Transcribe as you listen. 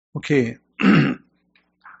Okay,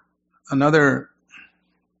 another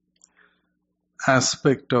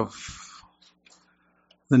aspect of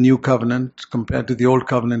the new covenant compared to the old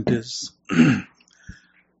covenant is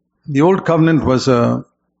the old covenant was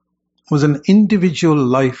an individual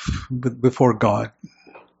life before God.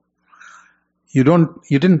 You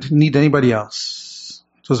didn't need anybody else.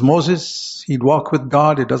 It was Moses. He'd walk with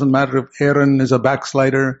God. It doesn't matter if Aaron is a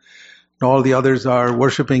backslider and all the others are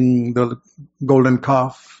worshiping the golden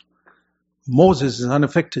calf. Moses is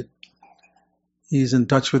unaffected. He's in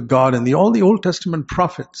touch with God. And all the Old Testament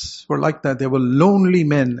prophets were like that. They were lonely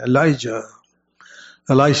men. Elisha.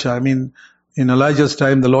 I mean, in Elijah's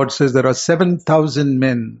time, the Lord says there are 7,000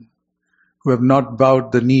 men who have not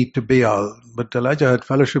bowed the knee to Baal. But Elijah had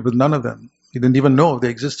fellowship with none of them. He didn't even know the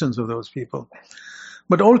existence of those people.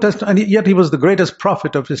 But Old Testament, and yet he was the greatest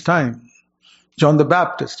prophet of his time. John the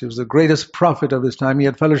Baptist, he was the greatest prophet of his time. He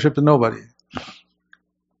had fellowship with nobody.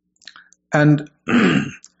 And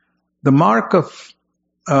the mark of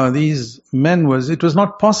these men was, it was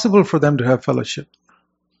not possible for them to have fellowship.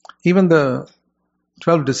 Even the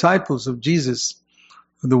 12 disciples of Jesus,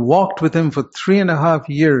 they walked with him for 3.5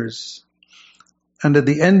 years. And at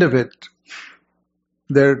the end of it,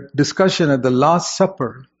 their discussion at the Last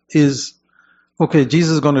Supper is, okay,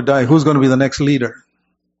 Jesus is going to die. Who's going to be the next leader?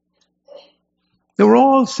 They were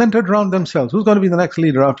all centered around themselves. Who's going to be the next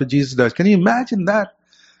leader after Jesus dies? Can you imagine that?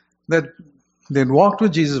 That they'd walked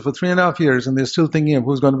with Jesus for 3.5 years and they're still thinking of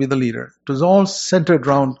who's going to be the leader. It was all centered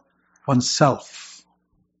around oneself.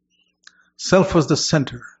 Self was the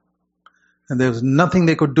center. And there was nothing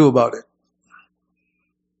they could do about it.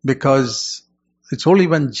 Because it's only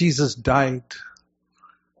when Jesus died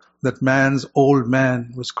that man's old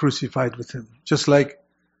man was crucified with him. Just like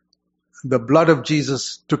the blood of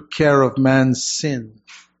Jesus took care of man's sin.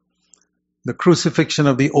 The crucifixion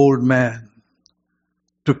of the old man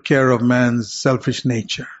took care of man's selfish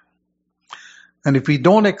nature. And if we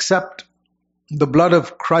don't accept the blood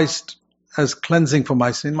of Christ as cleansing for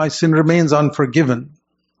my sin remains unforgiven.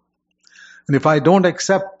 And if I don't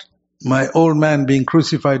accept my old man being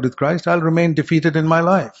crucified with Christ, I'll remain defeated in my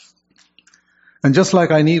life. And just like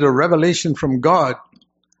I need a revelation from God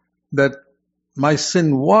that my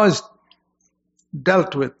sin was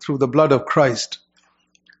dealt with through the blood of Christ,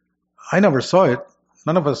 I never saw it.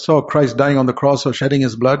 None of us saw Christ dying on the cross or shedding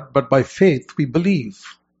his blood, but by faith we believe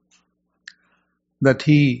that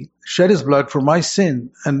he shed his blood for my sin,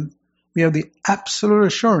 and we have the absolute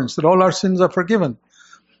assurance that all our sins are forgiven.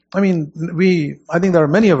 I think there are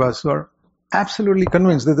many of us who are absolutely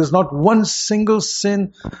convinced that there's not one single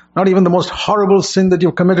sin, not even the most horrible sin that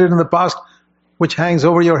you've committed in the past, which hangs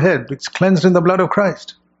over your head. It's cleansed in the blood of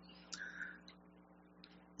Christ.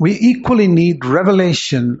 We equally need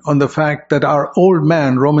revelation on the fact that our old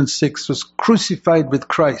man, Romans 6, was crucified with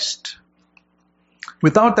Christ.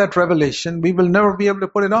 Without that revelation, we will never be able to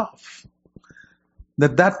put it off.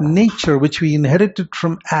 That nature which we inherited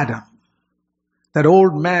from Adam, that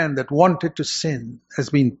old man that wanted to sin, has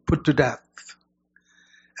been put to death.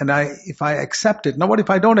 And if I accept it, now what if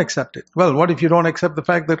I don't accept it? Well, what if you don't accept the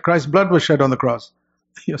fact that Christ's blood was shed on the cross?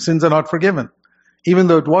 Your sins are not forgiven, even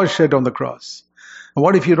though it was shed on the cross. And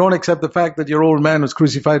what if you don't accept the fact that your old man was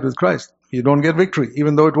crucified with Christ? You don't get victory,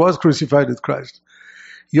 even though it was crucified with Christ.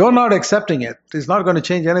 You're not accepting it. It's not going to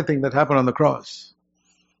change anything that happened on the cross.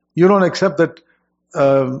 You don't accept that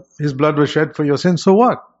his blood was shed for your sins, so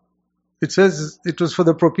what? It says it was for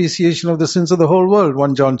the propitiation of the sins of the whole world,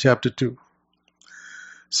 1 John chapter 2.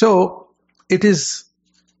 So, it is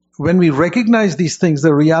when we recognize these things,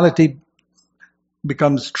 the reality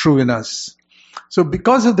becomes true in us. So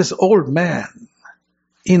because of this old man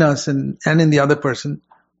in us and in the other person,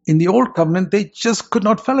 in the old covenant, they just could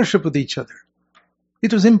not fellowship with each other.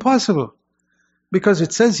 It was impossible. Because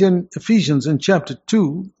it says here in Ephesians in chapter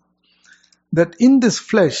 2, that in this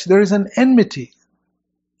flesh there is an enmity.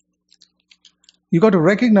 You got to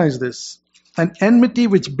recognize this. An enmity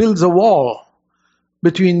which builds a wall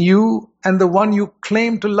between you and the one you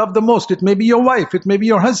claim to love the most. It may be your wife, it may be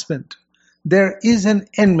your husband. There is an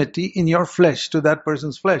enmity in your flesh to that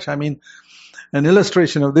person's flesh. I mean, an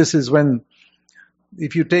illustration of this is when,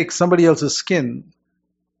 if you take somebody else's skin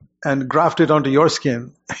and graft it onto your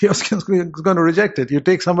skin is going to reject it. You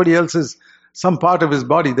take somebody else's, some part of his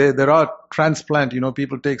body, there are transplant,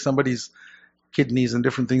 people take somebody's kidneys and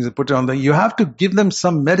different things and put it on there. You have to give them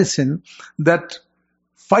some medicine that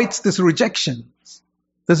fights this rejection.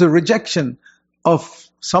 There's a rejection of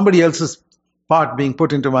somebody else's part being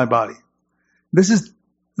put into my body.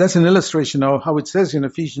 That's an illustration of how it says in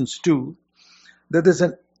Ephesians 2 that there's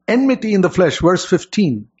an enmity in the flesh, verse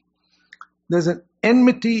 15. There's an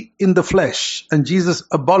enmity in the flesh, and Jesus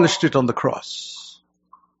abolished it on the cross.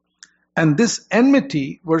 And this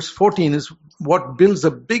enmity, verse 14, is what builds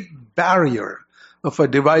a big barrier of a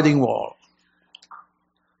dividing wall.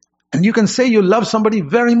 And you can say you love somebody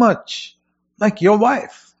very much, like your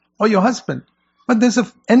wife or your husband, but there's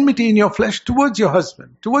an enmity in your flesh towards your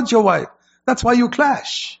husband, towards your wife. That's why you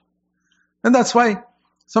clash. And that's why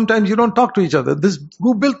sometimes you don't talk to each other.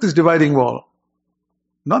 Who built this dividing wall?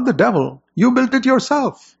 Not the devil. You built it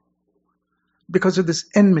yourself. Because of this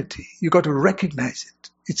enmity, you got to recognize it.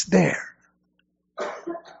 It's there.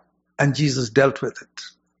 And Jesus dealt with it.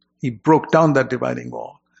 He broke down that dividing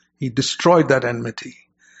wall. He destroyed that enmity.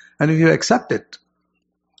 And if you accept it,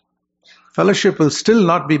 fellowship will still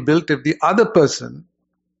not be built if the other person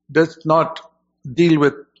does not deal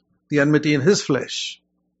with the enmity in his flesh.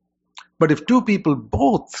 But if two people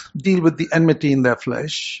both deal with the enmity in their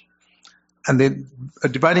flesh, and then a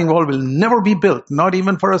dividing wall will never be built, not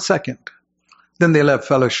even for a second, then they'll have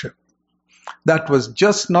fellowship. That was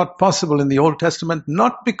just not possible in the Old Testament,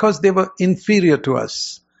 not because they were inferior to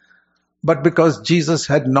us, but because Jesus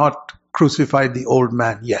had not crucified the old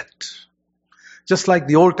man yet. Just like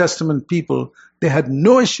the Old Testament people, they had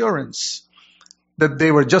no assurance that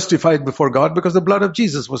they were justified before God because the blood of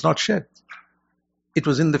Jesus was not shed. It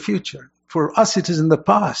was in the future. For us, it is in the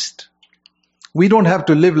past. We don't have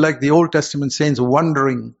to live like the Old Testament saints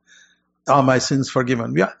wondering, are my sins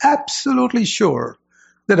forgiven? We are absolutely sure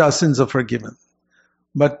that our sins are forgiven.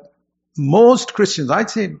 But most Christians, I'd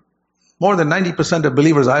say more than 90% of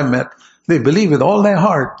believers I've met, they believe with all their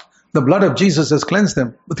heart the blood of Jesus has cleansed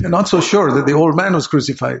them, but they're not so sure that the old man was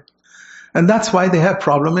crucified. And that's why they have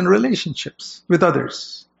problem in relationships with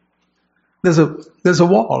others. There's a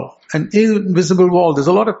wall, an invisible wall. There's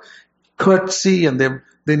a lot of courtesy, and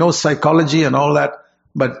they know psychology and all that,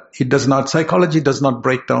 but psychology does not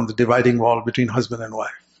break down the dividing wall between husband and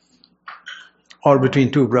wife or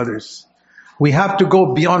between two brothers. We have to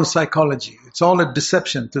go beyond psychology. It's all a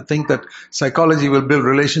deception to think that psychology will build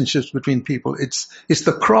relationships between people. It's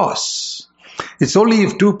the cross. It's only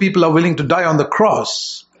if two people are willing to die on the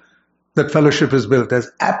cross that fellowship is built.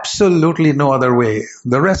 There's absolutely no other way.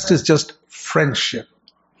 The rest is just friendship.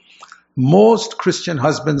 Most Christian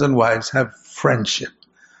husbands and wives have friendship.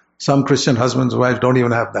 Some Christian husbands and wives don't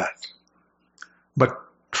even have that. But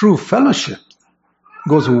true fellowship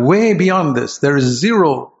goes way beyond this. There is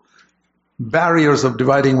zero barriers of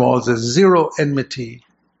dividing walls. There's zero enmity.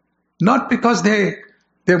 Not because they've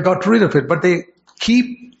got rid of it, but they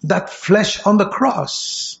keep that flesh on the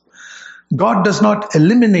cross. God does not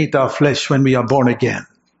eliminate our flesh when we are born again.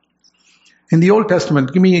 In the Old Testament,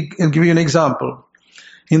 I'll give you an example.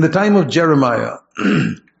 In the time of Jeremiah,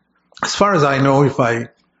 as far as I know, if I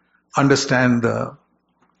understand the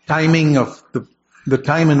timing of the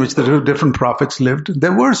time in which the two different prophets lived,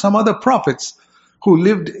 there were some other prophets who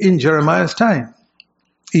lived in Jeremiah's time.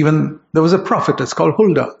 Even there was a prophetess called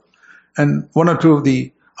Huldah, and one or two of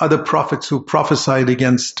the other prophets who prophesied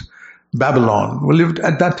against Babylon who lived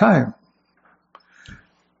at that time.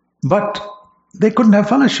 But they couldn't have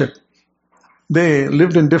fellowship. They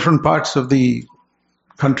lived in different parts of the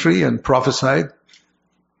country and prophesied.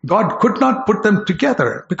 God could not put them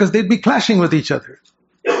together because they'd be clashing with each other.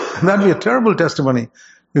 And that'd be a terrible testimony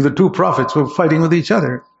if the two prophets were fighting with each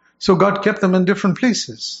other. So God kept them in different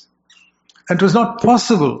places. And it was not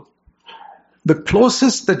possible. The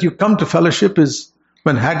closest that you come to fellowship is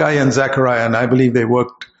when Haggai and Zechariah, and I believe they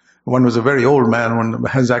worked, one was a very old man, one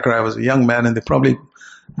Zechariah was a young man, and they probably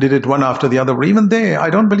did it one after the other. But even they,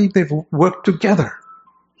 I don't believe they've worked together.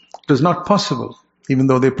 It was not possible, even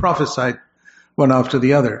though they prophesied one after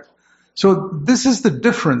the other. So this is the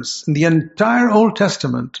difference. In the entire Old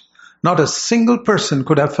Testament, not a single person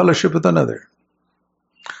could have fellowship with another.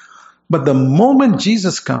 But the moment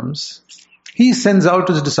Jesus comes, he sends out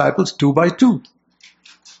his disciples 2 by 2.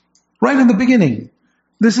 Right in the beginning.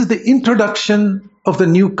 This is the introduction of the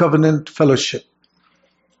new covenant fellowship.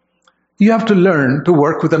 You have to learn to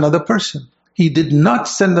work with another person. He did not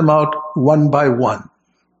send them out one by one.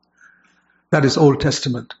 That is Old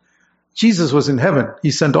Testament. Jesus was in heaven.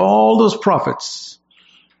 He sent all those prophets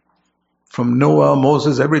from Noah,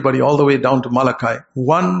 Moses, everybody, all the way down to Malachi,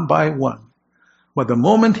 one by one. But the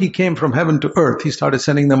moment he came from heaven to earth, he started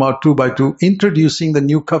sending them out 2 by 2, introducing the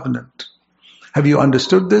new covenant. Have you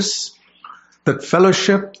understood this? That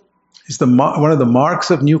fellowship is one of the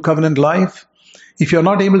marks of new covenant life. If you're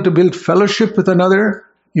not able to build fellowship with another,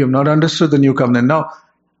 you have not understood the new covenant. Now,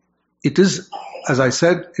 it is, as I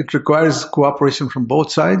said, it requires cooperation from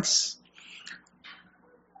both sides.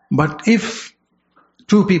 But if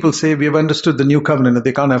two people say we have understood the new covenant and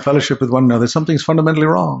they can't have fellowship with one another, something's fundamentally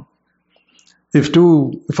wrong. If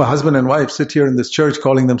a husband and wife sit here in this church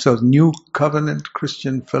calling themselves New Covenant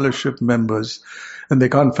Christian Fellowship members and they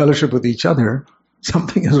can't fellowship with each other,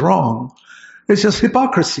 something is wrong. It's just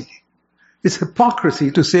hypocrisy. It's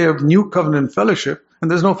hypocrisy to say of New Covenant Fellowship and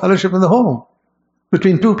there's no fellowship in the home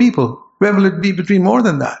between two people. Where will it be between more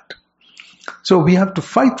than that? So we have to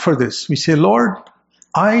fight for this. We say, Lord,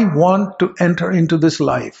 I want to enter into this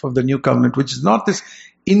life of the New Covenant, which is not this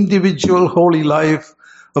individual holy life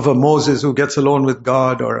of a Moses who gets alone with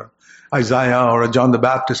God, or a Isaiah or a John the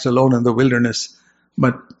Baptist alone in the wilderness,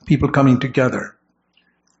 but people coming together.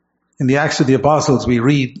 In the Acts of the Apostles, we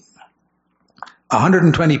read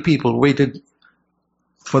 120 people waited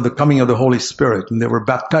for the coming of the Holy Spirit, and they were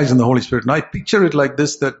baptized in the Holy Spirit. And I picture it like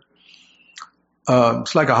this, that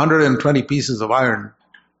it's like 120 pieces of iron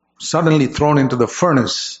suddenly thrown into the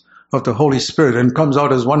furnace of the Holy Spirit and comes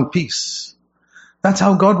out as one piece. That's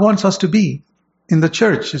how God wants us to be in the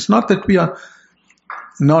church. It's not that we are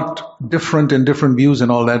not different in different views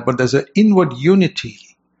and all that, but there's an inward unity.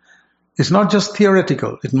 It's not just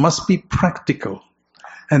theoretical. It must be practical.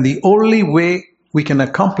 And the only way we can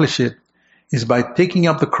accomplish it is by taking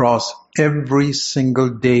up the cross every single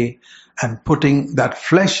day and putting that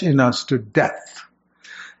flesh in us to death.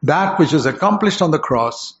 That which is accomplished on the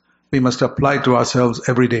cross, we must apply to ourselves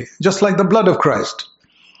every day. Just like the blood of Christ.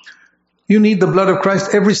 You need the blood of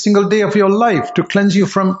Christ every single day of your life to cleanse you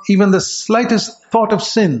from even the slightest thought of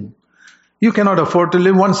sin. You cannot afford to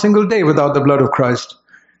live one single day without the blood of Christ.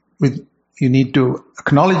 You need to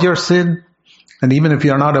acknowledge your sin. And even if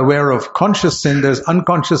you are not aware of conscious sin, there's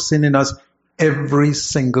unconscious sin in us every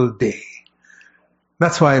single day.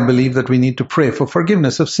 That's why I believe that we need to pray for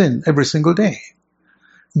forgiveness of sin every single day.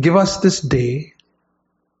 Give us this day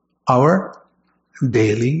our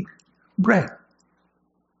daily bread.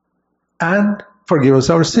 And forgive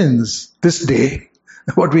us our sins this day,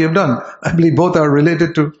 what we have done. I believe both are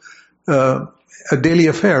related to a daily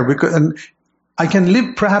affair. And I can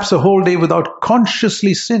live perhaps a whole day without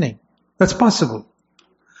consciously sinning. That's possible.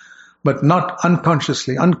 But not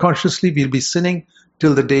unconsciously. Unconsciously, we'll be sinning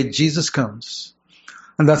till the day Jesus comes.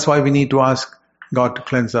 And that's why we need to ask God to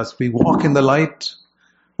cleanse us. We walk in the light.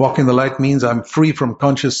 Walk in the light means I'm free from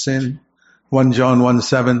conscious sin. 1 John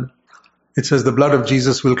 1:7. It says the blood of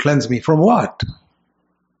Jesus will cleanse me. From what?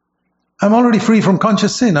 I'm already free from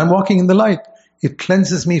conscious sin. I'm walking in the light. It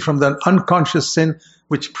cleanses me from that unconscious sin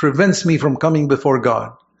which prevents me from coming before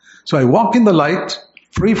God. So I walk in the light,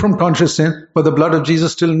 free from conscious sin, but the blood of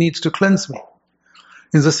Jesus still needs to cleanse me.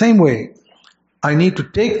 In the same way, I need to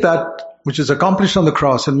take that which is accomplished on the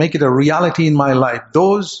cross and make it a reality in my life.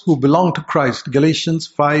 Those who belong to Christ, Galatians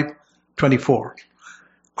 5:24.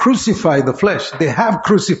 Crucify the flesh. They have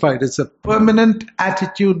crucified. It's a permanent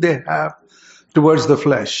attitude they have towards the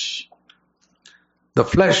flesh. The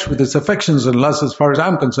flesh with its affections and lusts, as far as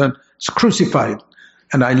I'm concerned, is crucified.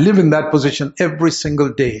 And I live in that position every single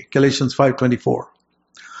day. Galatians 5:24.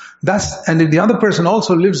 And if the other person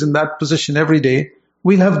also lives in that position every day,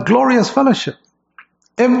 we'll have glorious fellowship.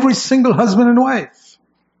 Every single husband and wife.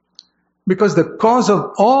 Because the cause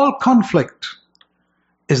of all conflict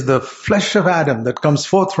is the flesh of Adam that comes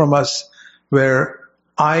forth from us, where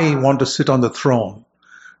I want to sit on the throne.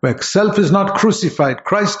 Where self is not crucified,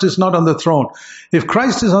 Christ is not on the throne. If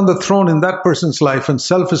Christ is on the throne in that person's life and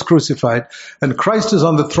self is crucified, and Christ is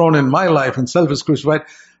on the throne in my life and self is crucified,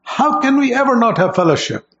 how can we ever not have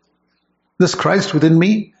fellowship? This Christ within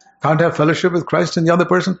me can't have fellowship with Christ in the other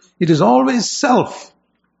person. It is always self.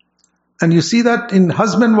 And you see that in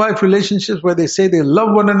husband-wife relationships where they say they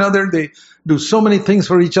love one another, they do so many things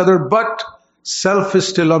for each other, but self is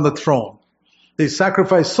still on the throne. They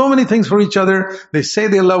sacrifice so many things for each other, they say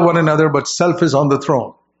they love one another, but self is on the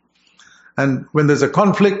throne. And when there's a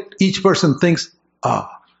conflict, each person thinks,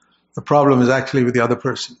 the problem is actually with the other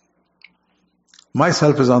person.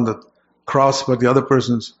 Myself is on the cross, but the other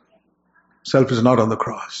person's self is not on the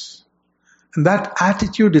cross. And that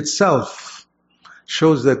attitude itself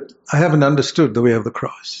shows that I haven't understood the way of the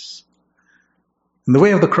cross. In the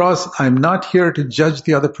way of the cross, I'm not here to judge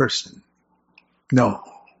the other person. No.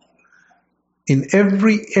 In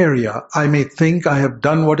every area, I may think I have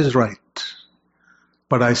done what is right,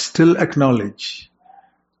 but I still acknowledge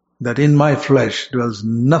that in my flesh dwells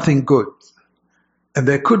nothing good. And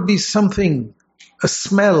there could be something, a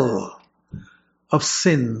smell of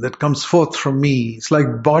sin that comes forth from me. It's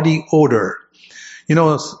like body odor. You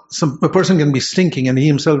know, a person can be stinking and he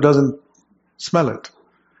himself doesn't smell it,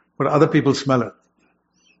 but other people smell it.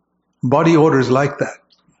 Body odor is like that.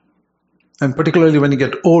 And particularly when you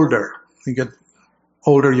get older,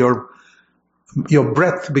 your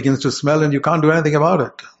breath begins to smell and you can't do anything about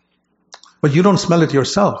it. but you don't smell it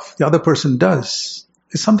yourself. The other person does.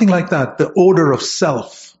 It's something like that, the odor of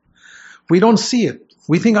self. We don't see it.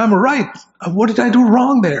 We think, I'm right. What did I do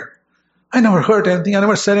wrong there? I never hurt anything. I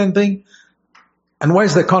never said anything. And why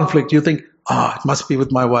is there conflict? You think, it must be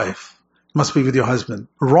with my wife. It must be with your husband.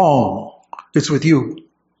 Wrong. It's with you.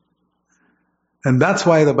 And that's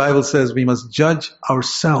why the Bible says we must judge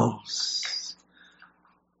ourselves.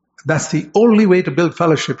 That's the only way to build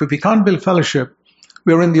fellowship. If we can't build fellowship,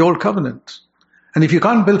 we're in the old covenant. And if you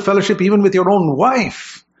can't build fellowship even with your own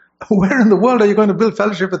wife, where in the world are you going to build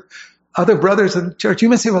fellowship with other brothers in church? You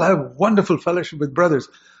may say, well, I have wonderful fellowship with brothers.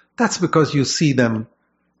 That's because you see them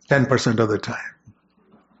 10% of the time.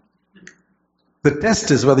 The test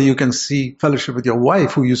is whether you can see fellowship with your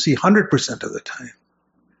wife, who you see 100% of the time.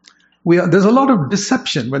 There's a lot of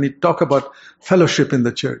deception when you talk about fellowship in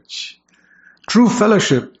the church. True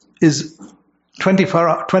fellowship is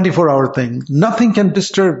 24-hour thing. Nothing can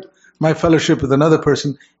disturb my fellowship with another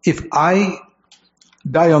person if I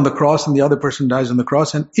die on the cross and the other person dies on the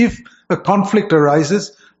cross. And if a conflict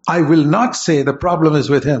arises, I will not say the problem is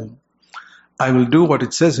with him. I will do what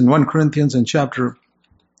it says in 1 Corinthians in chapter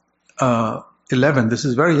 11. This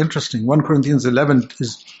is very interesting. 1 Corinthians 11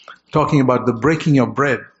 is talking about the breaking of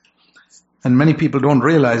bread. And many people don't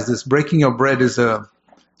realize this. Breaking of bread is a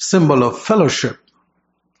symbol of fellowship.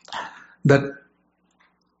 That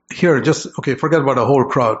here, forget about a whole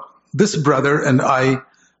crowd. This brother and I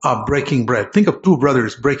are breaking bread. Think of two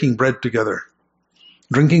brothers breaking bread together,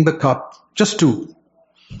 drinking the cup, just two.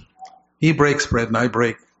 He breaks bread and I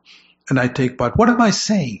break, and I take part. What am I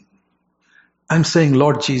saying? I'm saying,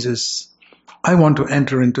 Lord Jesus, I want to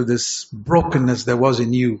enter into this brokenness there was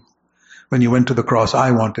in you when you went to the cross.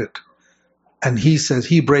 I want it. And he says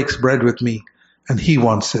he breaks bread with me and he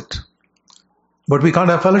wants it. But we can't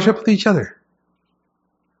have fellowship with each other.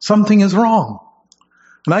 Something is wrong.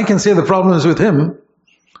 And I can say the problem is with him,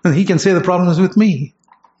 and he can say the problem is with me.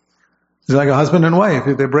 It's like a husband and wife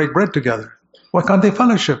if they break bread together. Why can't they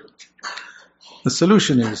fellowship? The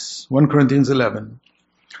solution is 1 Corinthians 11.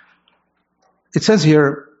 It says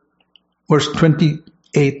here, verse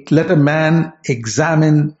 28, let a man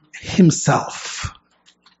examine himself,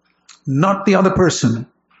 not the other person,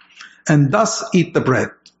 and thus eat the bread.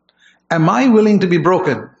 Am I willing to be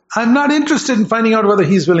broken? I'm not interested in finding out whether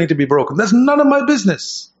he's willing to be broken. That's none of my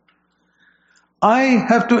business. I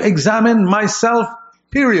have to examine myself,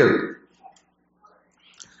 period.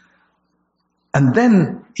 And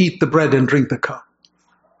then eat the bread and drink the cup.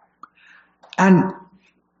 And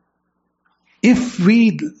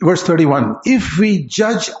verse 31, if we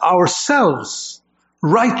judge ourselves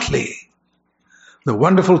rightly, the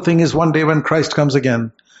wonderful thing is one day when Christ comes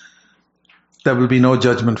again, there will be no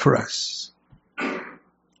judgment for us.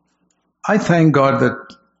 I thank God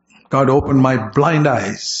that God opened my blind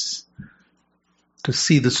eyes to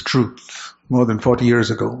see this truth more than 40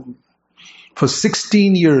 years ago. For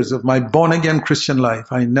 16 years of my born-again Christian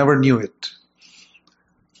life, I never knew it.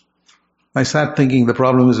 I sat thinking the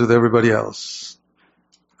problem is with everybody else.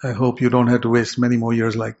 I hope you don't have to waste many more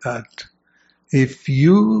years like that. If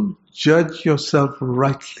you judge yourself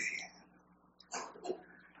rightly,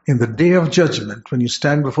 in the day of judgment, when you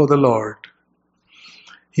stand before the Lord,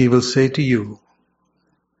 He will say to you,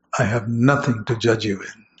 I have nothing to judge you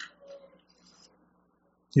in.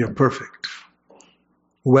 You're perfect.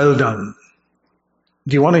 Well done.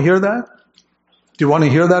 Do you want to hear that? Do you want to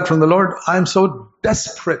hear that from the Lord? I'm so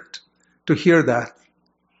desperate to hear that.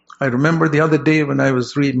 I remember the other day when I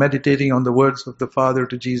was meditating on the words of the Father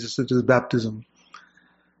to Jesus at his baptism.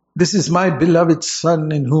 This is my beloved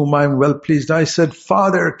Son in whom I am well pleased. I said,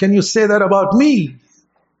 Father, can you say that about me?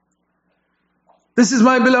 This is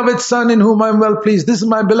my beloved Son in whom I am well pleased. This is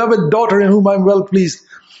my beloved daughter in whom I am well pleased.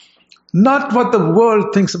 Not what the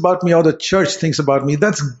world thinks about me or the church thinks about me.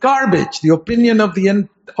 That's garbage. The opinion of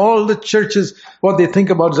all the churches, what they think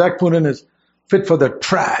about Zach Poonen is fit for the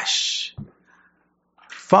trash.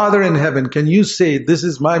 Father in heaven, can you say, this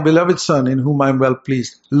is my beloved Son in whom I am well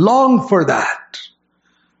pleased? Long for that.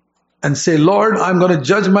 And say, Lord, I'm going to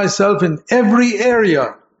judge myself in every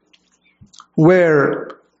area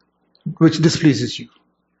which displeases you.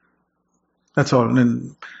 That's all.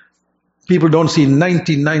 And people don't see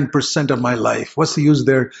 99% of my life. What's the use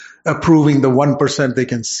they're approving the 1% they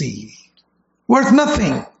can see? Worth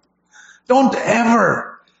nothing. Don't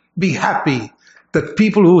ever be happy that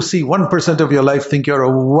people who see 1% of your life think you're a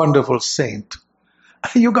wonderful saint.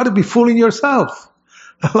 You've got to be fooling yourself.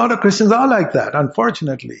 A lot of Christians are like that,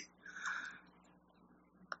 unfortunately.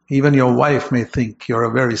 Even your wife may think you're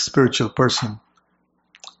a very spiritual person.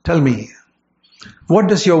 Tell me, what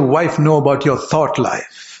does your wife know about your thought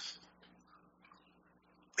life?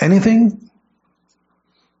 Anything?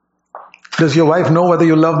 Does your wife know whether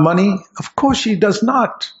you love money? Of course she does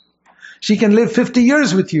not. She can live 50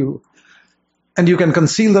 years with you, and you can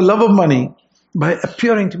conceal the love of money by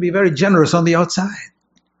appearing to be very generous on the outside.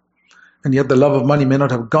 And yet the love of money may not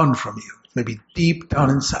have gone from you. It may be deep down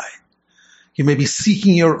inside. You may be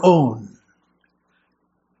seeking your own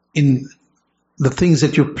in the things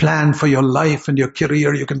that you plan for your life and your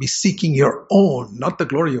career. You can be seeking your own, not the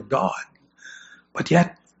glory of God. But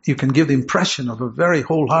yet you can give the impression of a very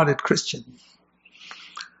wholehearted Christian.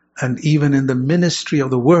 And even in the ministry of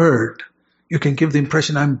the word, you can give the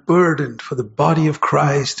impression, I'm burdened for the body of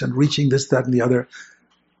Christ and reaching this, that, and the other.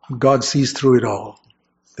 God sees through it all.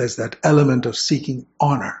 There's that element of seeking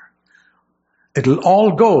honor. It'll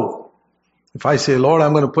all go. If I say, Lord,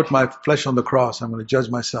 I'm going to put my flesh on the cross, I'm going to judge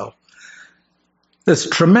myself. There's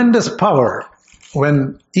tremendous power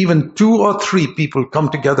when even 2 or 3 people come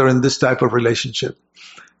together in this type of relationship,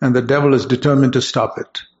 and the devil is determined to stop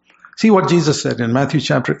it. See what Jesus said in Matthew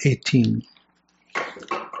chapter 18.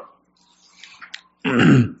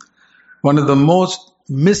 One of the most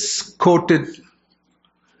misquoted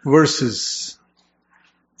verses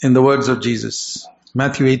in the words of Jesus.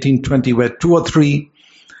 Matthew 18:20, where 2 or 3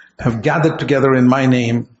 have gathered together in my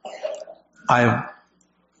name, I'm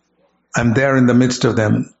there in the midst of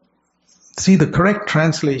them. See, the correct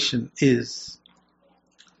translation is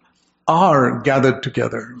are gathered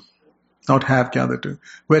together, not have gathered together.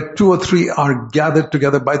 Where 2 or 3 are gathered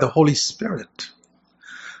together by the Holy Spirit.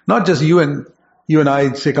 Not just you and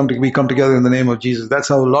I say we come together in the name of Jesus. That's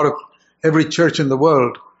how every church in the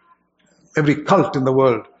world, every cult in the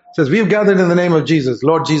world says, we've gathered in the name of Jesus.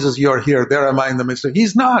 Lord Jesus, you are here. There am I in the midst of you.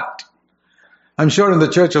 He's not. I'm sure in the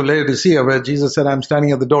church of Laodicea, where Jesus said, I'm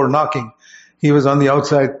standing at the door knocking, he was on the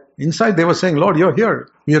outside. Inside they were saying, Lord, you're here.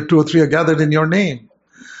 We have 2 or 3 are gathered in your name.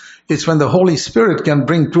 It's when the Holy Spirit can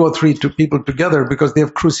bring 2 or 3 people together because they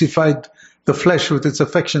have crucified the flesh with its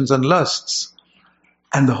affections and lusts.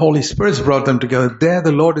 And the Holy Spirit's brought them together. There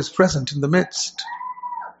the Lord is present in the midst.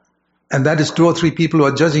 And that is 2 or 3 people who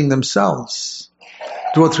are judging themselves.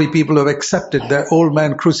 2 or 3 people who have accepted their old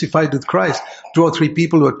man crucified with Christ. 2 or 3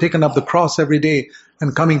 people who have taken up the cross every day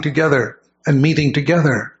and coming together and meeting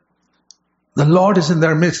together. The Lord is in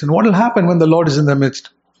their midst. And what will happen when the Lord is in their midst?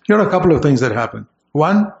 Here are a couple of things that happen.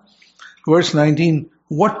 1, verse 19,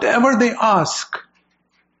 whatever they ask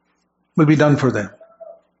will be done for them.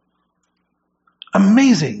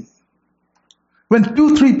 Amazing. When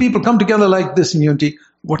 2, 3 people come together like this in unity,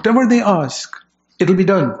 whatever they ask, it'll be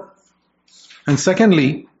done. And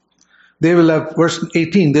secondly, they will have, verse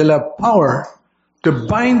 18, they'll have power to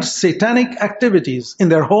bind satanic activities in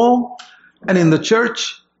their home and in the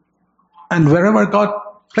church and wherever God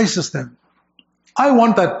places them. I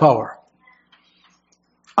want that power.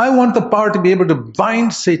 I want the power to be able to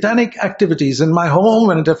bind satanic activities in my home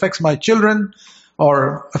when it affects my children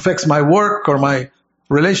or affects my work or my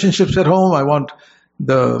relationships at home. I want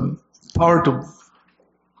the power to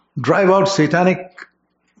drive out satanic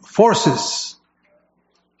forces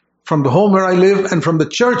from the home where I live and from the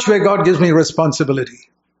church where God gives me responsibility.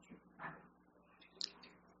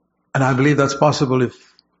 And I believe that's possible if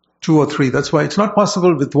 2 or 3. That's why it's not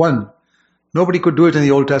possible with 1. Nobody could do it in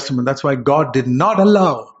the Old Testament. That's why God did not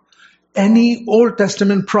allow any Old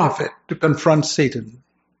Testament prophet to confront Satan.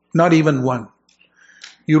 Not even 1.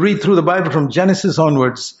 You read through the Bible from Genesis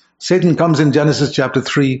onwards, Satan comes in Genesis chapter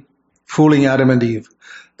 3, fooling Adam and Eve.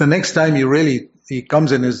 The next time he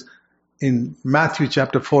comes in is in Matthew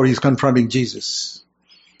chapter 4, he's confronting Jesus.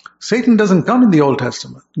 Satan doesn't come in the Old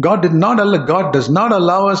Testament. God does not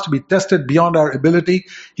allow us to be tested beyond our ability.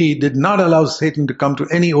 He did not allow Satan to come to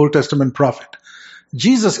any Old Testament prophet.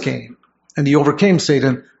 Jesus came and he overcame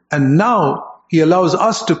Satan, and now he allows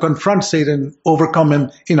us to confront Satan, overcome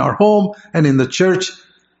him in our home and in the church.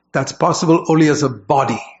 That's possible only as a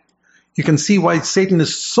body. You can see why Satan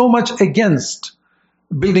is so much against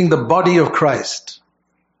building the body of Christ.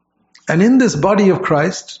 And in this body of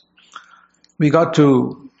Christ, we got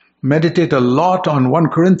to meditate a lot on 1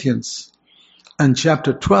 Corinthians and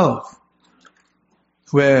chapter 12,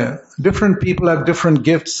 where different people have different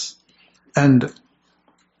gifts, and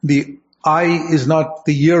the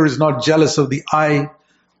ear is not jealous of the eye,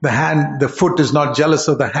 the hand, the foot is not jealous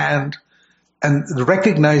of the hand, and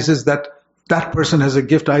recognizes that that person has a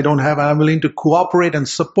gift I don't have, and I'm willing to cooperate and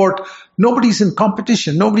support. Nobody's in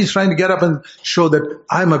competition. Nobody's trying to get up and show that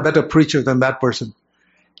I'm a better preacher than that person.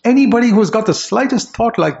 Anybody who's got the slightest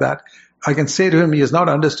thought like that, I can say to him, he has not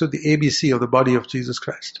understood the ABC of the body of Jesus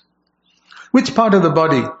Christ. Which part of the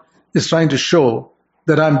body is trying to show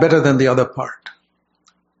that I'm better than the other part?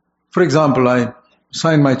 For example, I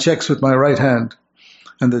sign my checks with my right hand,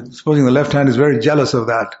 and supposing the left hand is very jealous of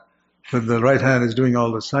that. But the right hand is doing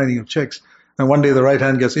all the signing of checks. And one day the right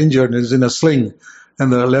hand gets injured and is in a sling.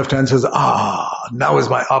 And the left hand says, now is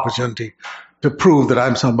my opportunity to prove that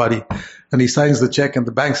I'm somebody. And he signs the check and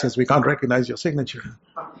the bank says, we can't recognize your signature.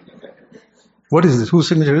 What is this? Whose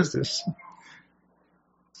signature is this?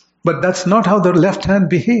 But that's not how the left hand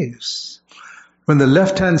behaves. When the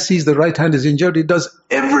left hand sees the right hand is injured, it does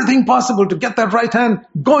everything possible to get that right hand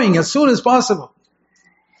going as soon as possible.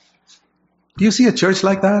 Do you see a church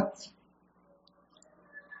like that?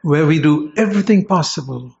 Where we do everything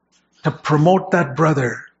possible to promote that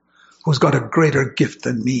brother who's got a greater gift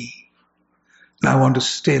than me. And I want to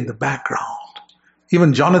stay in the background.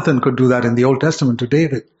 Even Jonathan could do that in the Old Testament to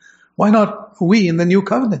David. Why not we in the New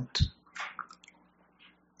Covenant?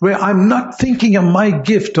 Where I'm not thinking of my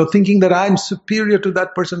gift or thinking that I'm superior to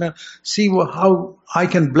that person and see how I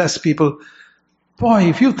can bless people. Boy,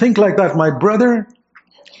 if you think like that, my brother,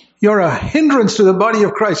 you're a hindrance to the body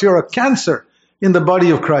of Christ. You're a cancer in the body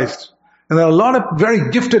of Christ. And there are a lot of very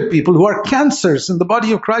gifted people who are cancers in the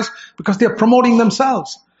body of Christ because they're promoting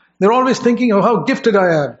themselves. They're always thinking of how gifted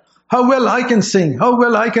I am, how well I can sing, how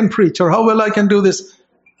well I can preach, or how well I can do this.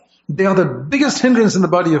 They are the biggest hindrance in the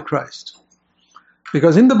body of Christ.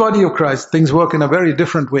 Because in the body of Christ, things work in a very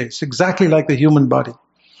different way. It's exactly like the human body.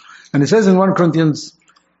 And it says in 1 Corinthians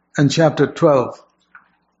and chapter 12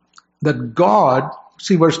 that God,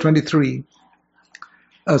 see verse 23,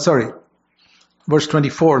 verse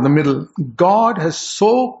 24 in the middle, God has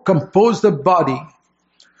so composed the body,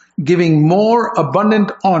 giving more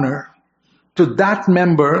abundant honor to that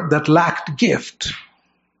member that lacked gift,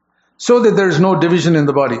 so that there is no division in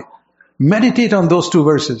the body. Meditate on those two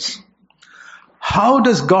verses. How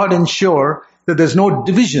does God ensure that there's no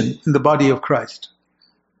division in the body of Christ?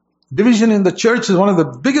 Division in the church is one of the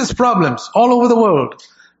biggest problems all over the world.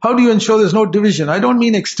 How do you ensure there's no division? I don't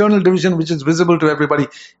mean external division which is visible to everybody.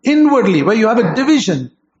 Inwardly, where you have a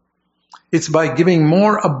division, it's by giving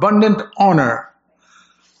more abundant honor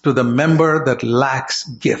to the member that lacks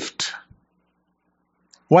gift.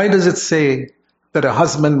 Why does it say that a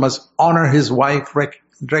husband must honor his wife,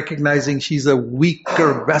 recognizing she's a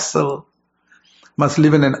weaker vessel? Must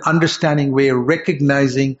live in an understanding way,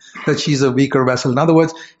 recognizing that she's a weaker vessel. In other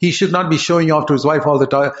words, he should not be showing off to his wife all the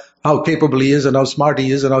time how capable he is and how smart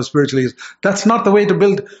he is and how spiritual he is. That's not the way to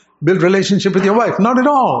build relationship with your wife. Not at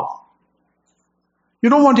all. You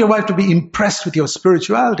don't want your wife to be impressed with your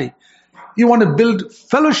spirituality. You want to build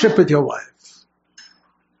fellowship with your wife.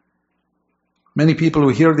 Many people who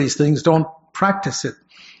hear these things don't practice it.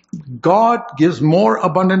 God gives more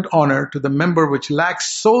abundant honor to the member which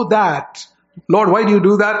lacks, so that, Lord, why do you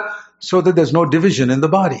do that? So that there's no division in the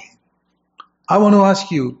body. I want to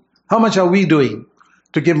ask you, how much are we doing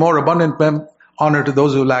to give more abundant honor to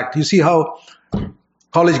those who lack? You see how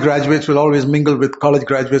college graduates will always mingle with college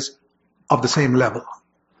graduates of the same level.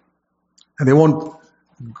 And they won't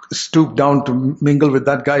stoop down to mingle with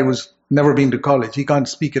that guy who's never been to college. He can't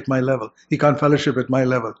speak at my level. He can't fellowship at my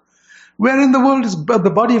level. Where in the world is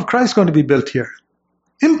the body of Christ going to be built here?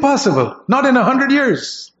 Impossible. Not in 100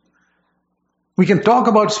 years. We can talk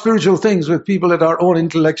about spiritual things with people at our own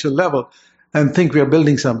intellectual level and think we are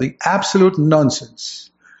building something. Absolute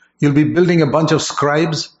nonsense. You'll be building a bunch of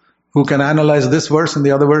scribes who can analyze this verse and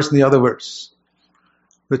the other verse and the other verse.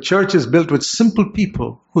 The church is built with simple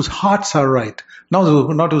people whose hearts are right, not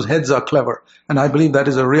whose heads are clever. And I believe that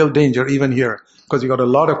is a real danger even here, because you've got a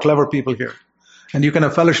lot of clever people here. And you can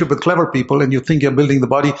have fellowship with clever people and you think you're building the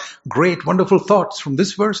body. Great, wonderful thoughts from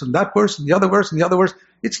this verse and that verse and the other verse and the other verse.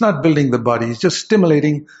 It's not building the body. It's just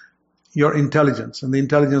stimulating your intelligence and the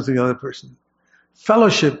intelligence of the other person.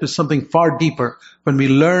 Fellowship is something far deeper when we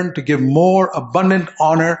learn to give more abundant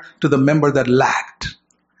honor to the member that lacked.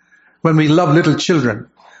 When we love little children,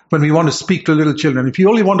 when we want to speak to little children. If you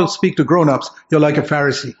only want to speak to grown-ups, you're like a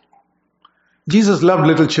Pharisee. Jesus loved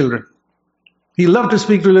little children. He loved to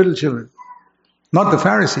speak to little children. Not the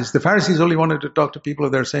Pharisees. The Pharisees only wanted to talk to people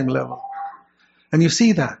of their same level. And you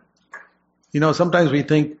see that. You know, sometimes we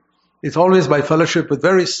think it's always by fellowship with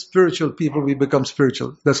very spiritual people we become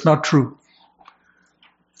spiritual. That's not true.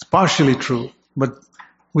 It's partially true. But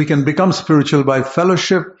we can become spiritual by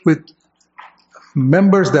fellowship with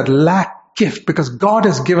members that lack gift, because God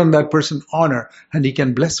has given that person honor and he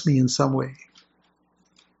can bless me in some way.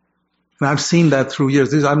 And I've seen that through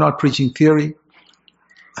years. I'm not preaching theory.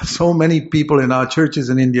 So many people in our churches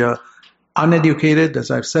in India, uneducated, as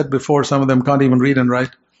I've said before, some of them can't even read and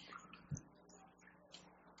write.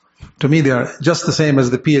 To me, they are just the same as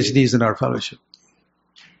the PhDs in our fellowship.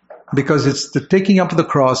 Because it's the taking up the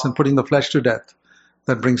cross and putting the flesh to death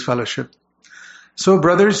that brings fellowship. So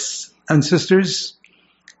brothers and sisters,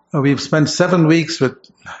 we've spent 7 weeks with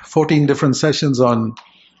 14 different sessions on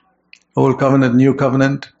Old Covenant, New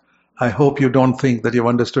Covenant. I hope you don't think that you've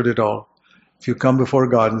understood it all. If you come before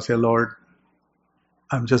God and say, Lord,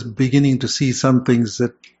 I'm just beginning to see some things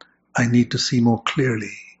that I need to see more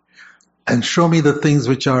clearly. And show me the things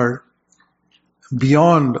which are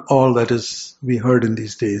beyond all that is we heard in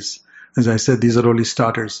these days. As I said, these are only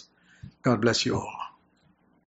starters. God bless you all.